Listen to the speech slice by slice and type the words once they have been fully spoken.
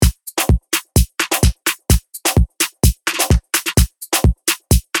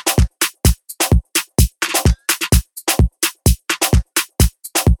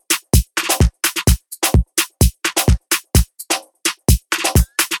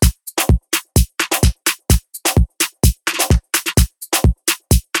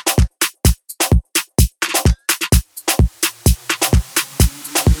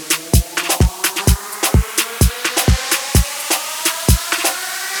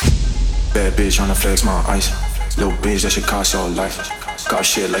Bad bitch tryna flex my ice. Little bitch, that shit cost your life. Got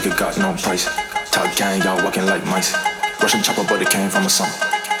shit like it got no price. Top gang, y'all walking like mice. Russian chopper, but it came from a summer.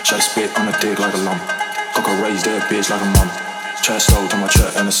 Try to spit on a dick like a lump. Coca raised that bitch like a mama. Trash stole to my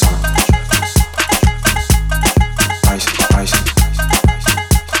truck in the summer. Ice, ice.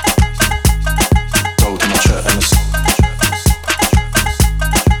 Stole to my truck in the summer.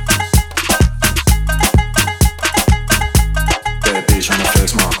 Bad bitch tryna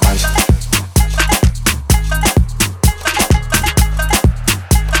flex my ice.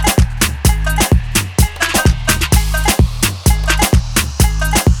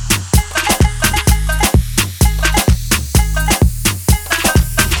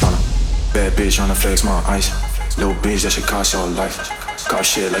 Bad bitch tryna flex my ice. Little bitch, that shit cost your life. Got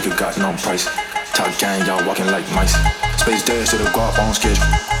shit like it got no price. Top gang, y'all walking like mice. Space dash to the guap on schedule.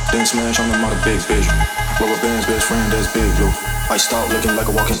 Then smash on the mother big bitch. Rubber band's best friend, that's Big Blue. Iced out looking like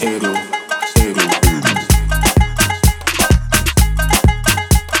a walking igloo. Igloo.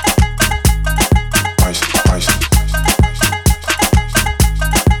 Ice, ice.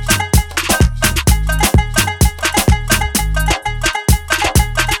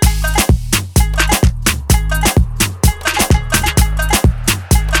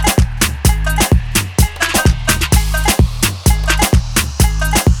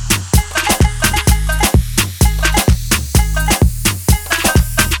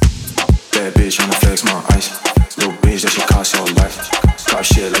 Bad bitch tryna flex my ice. Little bitch, that shit cost your life. Got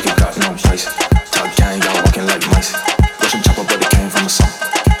shit like it got no price. Top gang, y'all walking like mice. Russian chopper, but it came from a summer.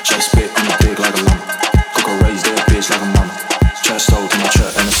 Try to spit on a dick like a lump. Coca raised that bitch like a mama. Trash stole to my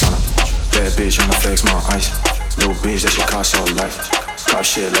truck in the summer. Bad bitch tryna flex my ice. Little bitch, that shit cost your life. Got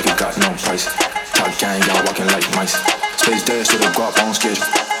shit like it got no price. Top gang, y'all walking like mice. Space dash to the guap on schedule.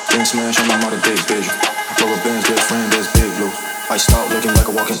 Then smash on the mother big bitch. Rubber band's best friend, that's Big Blue. Iced out looking like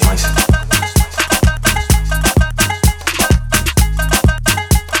a walking ice.